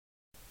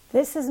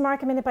This is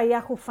Market Minute by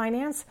Yahoo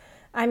Finance.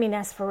 I'm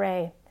Ines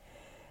Ferre.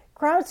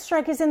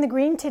 CrowdStrike is in the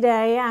green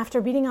today after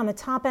beating on the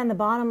top and the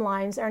bottom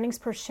lines. Earnings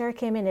per share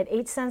came in at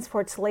 8 cents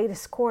for its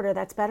latest quarter.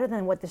 That's better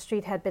than what the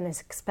street had been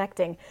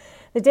expecting.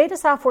 The data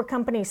software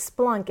company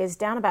Splunk is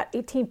down about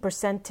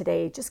 18%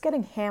 today, just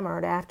getting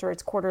hammered after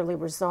its quarterly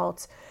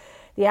results.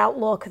 The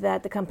outlook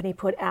that the company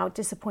put out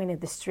disappointed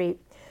the street.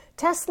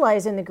 Tesla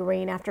is in the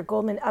green after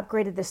Goldman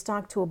upgraded the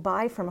stock to a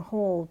buy from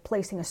hold,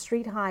 placing a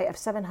street high of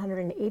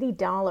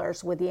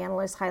 $780, with the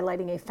analysts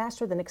highlighting a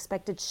faster than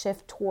expected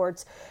shift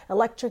towards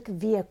electric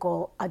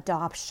vehicle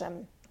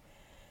adoption.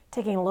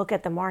 Taking a look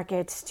at the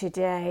markets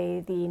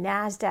today, the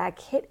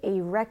NASDAQ hit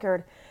a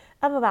record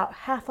of about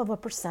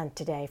 0.5%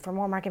 today. For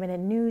more Market Minute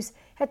news,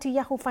 head to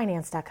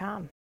yahoofinance.com.